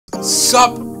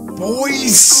Sup,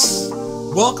 boys?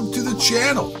 Welcome to the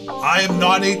channel. I am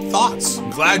Not 8 Thoughts.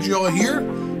 I'm glad you're all here.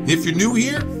 If you're new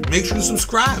here, make sure to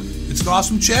subscribe. It's an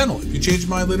awesome channel. If you change your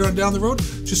mind later on down the road,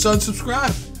 just unsubscribe.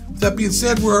 With that being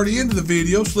said, we're already into the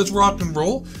video, so let's rock and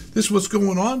roll. This is what's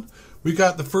going on. We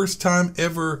got the first time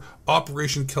ever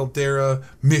Operation Caldera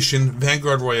mission,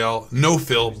 Vanguard Royale, no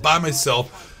fill, by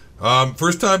myself.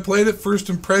 First time playing it, first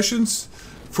impressions.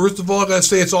 First of all, I gotta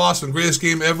say it's awesome. Greatest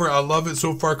game ever. I love it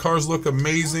so far. Cars look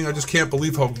amazing. I just can't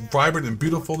believe how vibrant and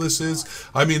beautiful this is.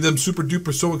 I mean, them super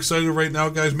duper so excited right now,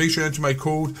 guys. Make sure to enter my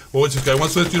code. Well, what's this guy?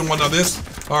 Once you don't want on this?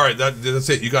 Alright, that's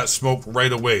it. You got smoked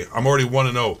right away. I'm already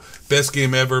 1-0. Best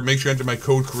game ever. Make sure to enter my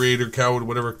code, creator code,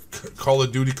 whatever. Call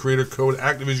of Duty creator code,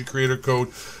 Activision creator code.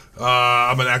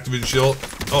 I'm an Activision shill.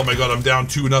 Oh my god, I'm down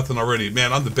 2-0 already.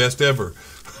 Man, I'm the best ever.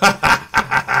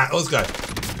 This guy.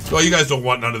 Well, you guys don't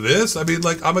want none of this. I mean,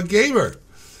 like, I'm a gamer.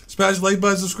 Smash the like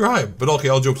button, subscribe. But okay,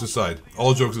 all jokes aside.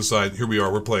 All jokes aside, here we are.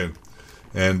 We're playing.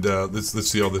 And let's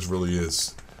see how this really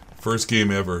is. First game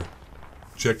ever.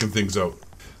 Checking things out.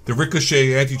 The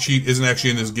Ricochet anti-cheat isn't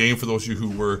actually in this game, for those of you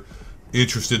who were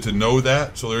interested to know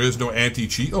that. So there is no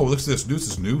anti-cheat. Oh, look at this. This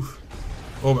is new.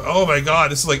 Oh my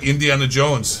god, this is like Indiana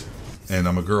Jones. And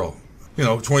I'm a girl. You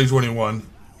know, 2021.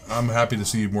 I'm happy to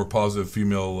see more positive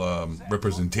female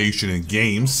representation in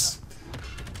games.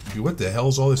 What the hell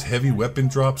is all this heavy weapon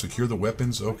drop? Secure the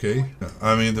weapons, okay.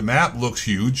 I mean, the map looks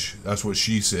huge. That's what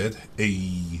she said.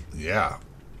 Hey, yeah.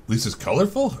 At least it's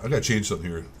colorful? I gotta change something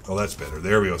here. Oh, that's better.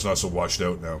 There we go. It's not so washed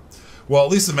out now. Well,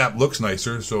 at least the map looks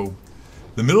nicer. So,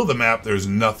 the middle of the map, there's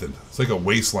nothing. It's like a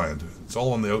wasteland. It's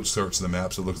all on the outskirts of the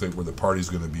map, so it looks like where the party's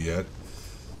gonna be at.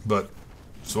 But,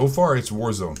 so far, it's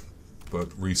Warzone, but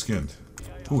reskinned.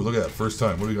 Ooh, look at that. First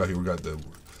time. What do we got here? We got the...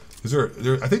 Is there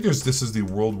I think this is the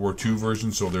World War II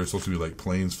version, so there's supposed to be like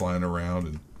planes flying around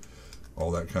and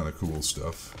all that kind of cool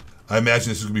stuff. I imagine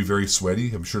this is going to be very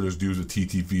sweaty. I'm sure there's dudes with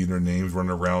TTV in their names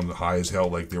running around high as hell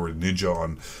like they were ninja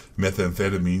on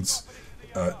methamphetamines.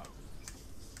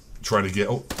 Trying to get...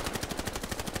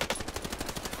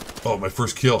 Oh, my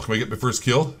first kill. Can I get my first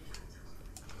kill?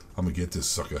 I'm going to get this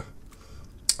sucker.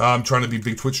 I'm trying to be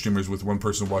big Twitch streamers with one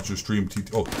person watching a stream.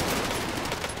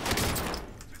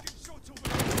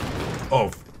 Oh.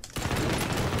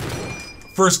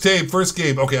 First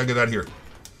game. Okay, I get out of here.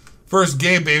 First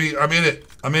game, baby. I'm in it.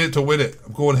 I'm in it to win it.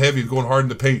 I'm going heavy, going hard in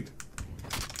the paint.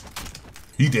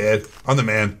 He dead. I'm the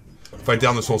man. If I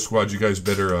down this whole squad, you guys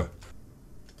better,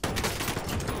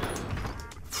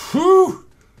 Whew!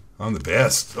 I'm the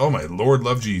best. Oh my Lord,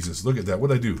 love Jesus. Look at that.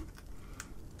 What'd I do?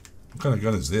 What kind of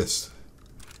gun is this?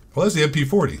 Oh, that's the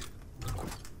MP40.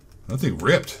 That thing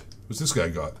ripped. What's this guy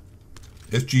got?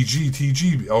 SGG,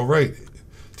 TG, alright.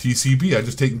 TCB, I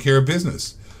just taking care of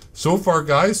business. So far,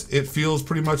 guys, it feels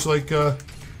pretty much like, oh,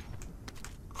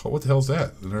 what the hell's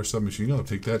that? An air submachine gun, I'll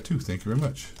take that too, thank you very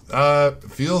much.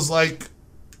 Feels like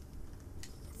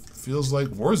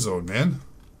Warzone, man.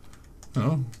 You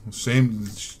know,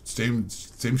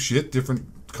 same shit, different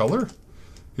color.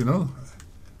 You know,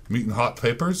 meat and hot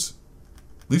peppers.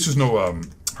 At least there's no,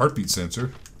 heartbeat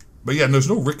sensor. But yeah, there's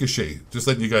no Ricochet. Just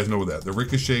letting you guys know that. The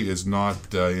Ricochet is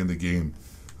not in the game.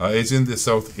 It's in the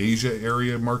South Asia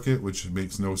area market, which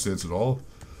makes no sense at all.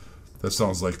 That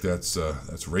sounds like that's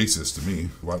racist to me.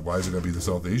 Why is it going to be the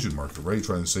South Asian market, right? You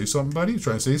trying to say something, buddy? You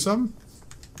trying to say something?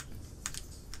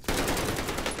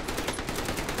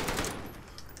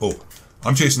 Oh,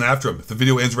 I'm chasing after him. If the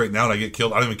video ends right now and I get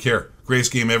killed, I don't even care.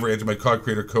 Greatest game ever. Enter my COD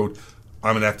creator code.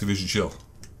 I'm an Activision shill.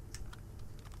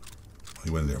 He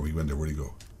went there. Where'd he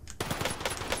go?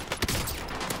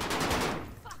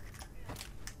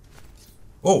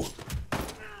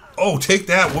 Oh, take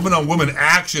that. Woman on woman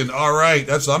action. All right.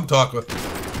 That's what I'm talking about.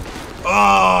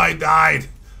 Oh, I died.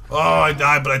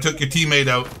 But I took your teammate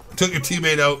out.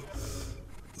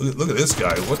 Look at this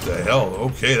guy. What the hell?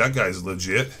 Okay, that guy's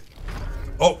legit.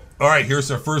 Oh, all right.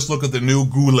 Here's our first look at the new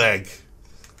Gulag.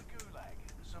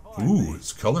 Ooh,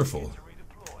 it's colorful.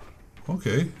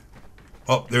 Okay.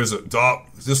 Oh, there's a dot.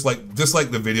 Just like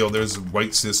the video, there's a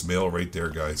white cis male right there,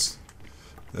 guys.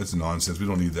 That's nonsense. We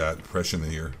don't need that impression in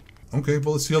here. Okay,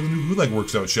 well, let's see how the new Gulag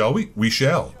works out, shall we? We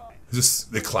shall. Is this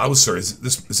the Clouser? Is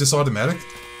this automatic?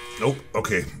 Nope.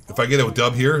 Okay. If I get a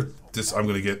dub here, I'm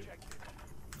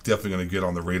definitely gonna get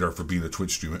on the radar for being a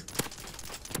Twitch streamer.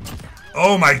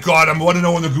 Oh my god, I'm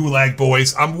 1-0 in the Gulag,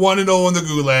 boys. I'm 1-0 in the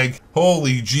Gulag.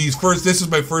 Holy jeez. This is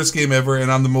my first game ever, and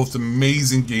I'm the most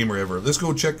amazing gamer ever. Let's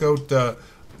go check out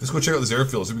this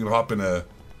airfield. See if we can hop in a...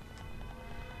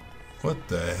 What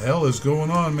the hell is going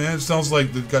on, man? It sounds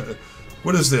like they've got...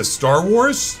 What is this, Star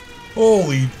Wars?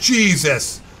 Holy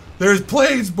Jesus. There's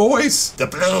planes, boys. The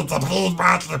planes,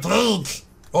 watch the planes.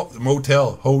 Oh, the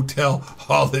motel, hotel,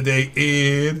 Holiday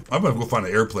Inn. I'm gonna go find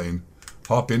an airplane,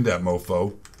 hop in that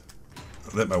mofo,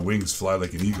 let my wings fly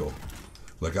like an eagle.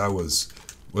 Like I was,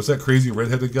 what's that crazy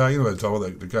redheaded guy? You know what I'm talking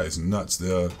about? The guy's nuts.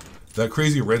 That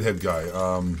crazy redhead guy,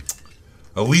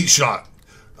 Elite Shot.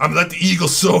 I'm let the eagle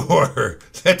soar.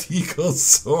 Let the eagle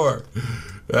soar.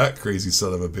 That crazy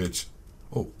son of a bitch.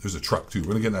 Oh, there's a truck too.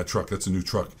 We're gonna get in that truck. That's a new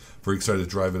truck. Very excited to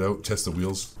drive it out, test the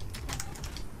wheels.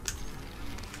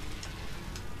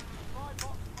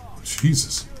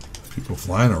 Jesus. People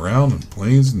flying around in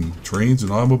planes and trains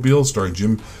and automobiles, starring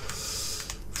Jim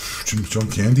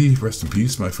Candy. Rest in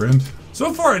peace, my friend.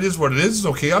 So far, it is what it is. It's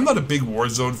okay. I'm not a big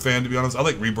Warzone fan, to be honest. I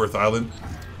like Rebirth Island.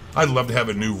 I'd love to have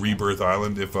a new Rebirth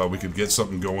Island if we could get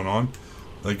something going on.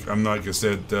 Like, I'm not, like I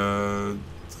said,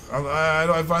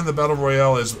 I find the Battle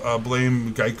Royale, as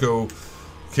Blame Geico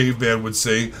Caveman would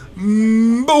say,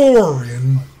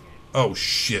 boring. Oh,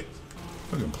 shit.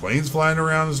 Fucking planes flying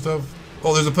around and stuff.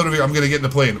 Oh, there's a plane over here. I'm going to get in the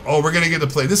plane. Oh, we're going to get in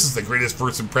the plane. This is the greatest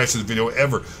first impressions video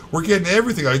ever. We're getting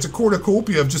everything out. It's a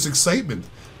cornucopia of just excitement.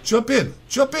 Jump in.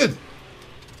 Jump in.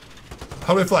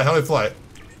 How do I fly? How do I fly?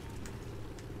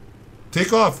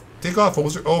 Take off. Take off. What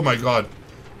was there? Oh, my God.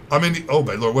 I'm in the... Oh,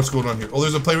 my Lord. What's going on here? Oh,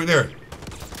 there's a plane right there.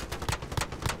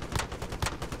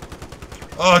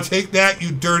 Oh, take that,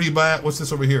 you dirty bat. What's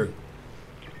this over here?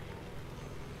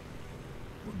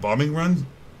 Bombing run?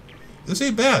 This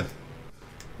ain't bad.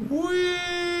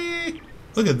 Whee!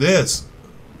 Look at this.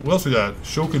 What else we got?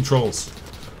 Show controls.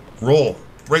 Roll.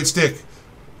 Right stick.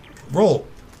 Roll.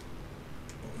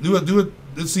 Do it, do it.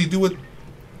 Let's see, do it.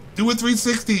 Do it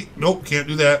 360. Nope, can't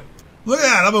do that. Look at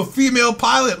that, I'm a female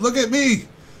pilot. Look at me.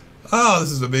 Oh,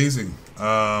 this is amazing.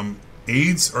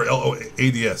 AIDS or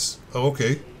ADS. Oh,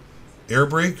 okay. Air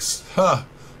brakes? Huh.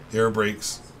 Air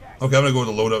brakes. Okay, I'm gonna go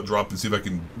to the loadout drop and see if I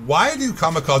can... Why do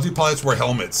kamikaze pilots wear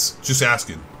helmets? Just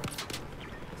asking.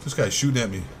 This guy's shooting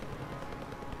at me.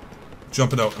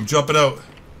 Jumping out. I'm jumping out.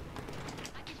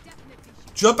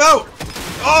 Jump out!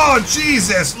 Oh,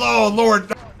 Jesus! Oh,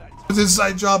 Lord. It was an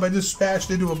inside job. I just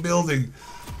smashed into a building.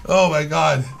 Oh, my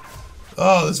God.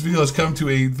 Oh, this video has come to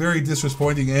a very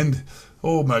disappointing end.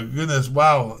 Oh, my goodness.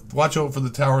 Wow. Watch out for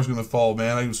the tower's going to fall,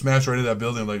 man. I smashed right into that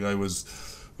building like I was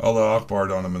Allah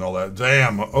Akbar on him and all that.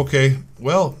 Damn. Okay.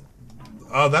 Well,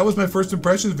 that was my first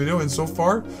impressions video, and so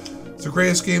far... It's the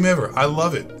greatest game ever. I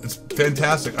love it. It's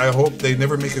fantastic. I hope they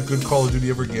never make a good Call of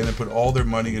Duty ever again and put all their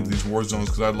money into these war zones,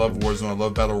 because I love Warzone. I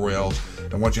love Battle Royales.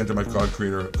 And once you enter my COD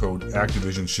creator code,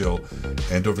 Activision Shill.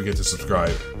 And don't forget to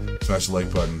subscribe, smash the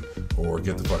like button, or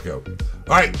get the fuck out.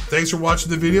 Alright, thanks for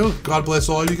watching the video. God bless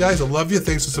all you guys. I love you.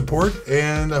 Thanks for support.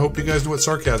 And I hope you guys know what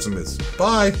sarcasm is.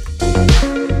 Bye.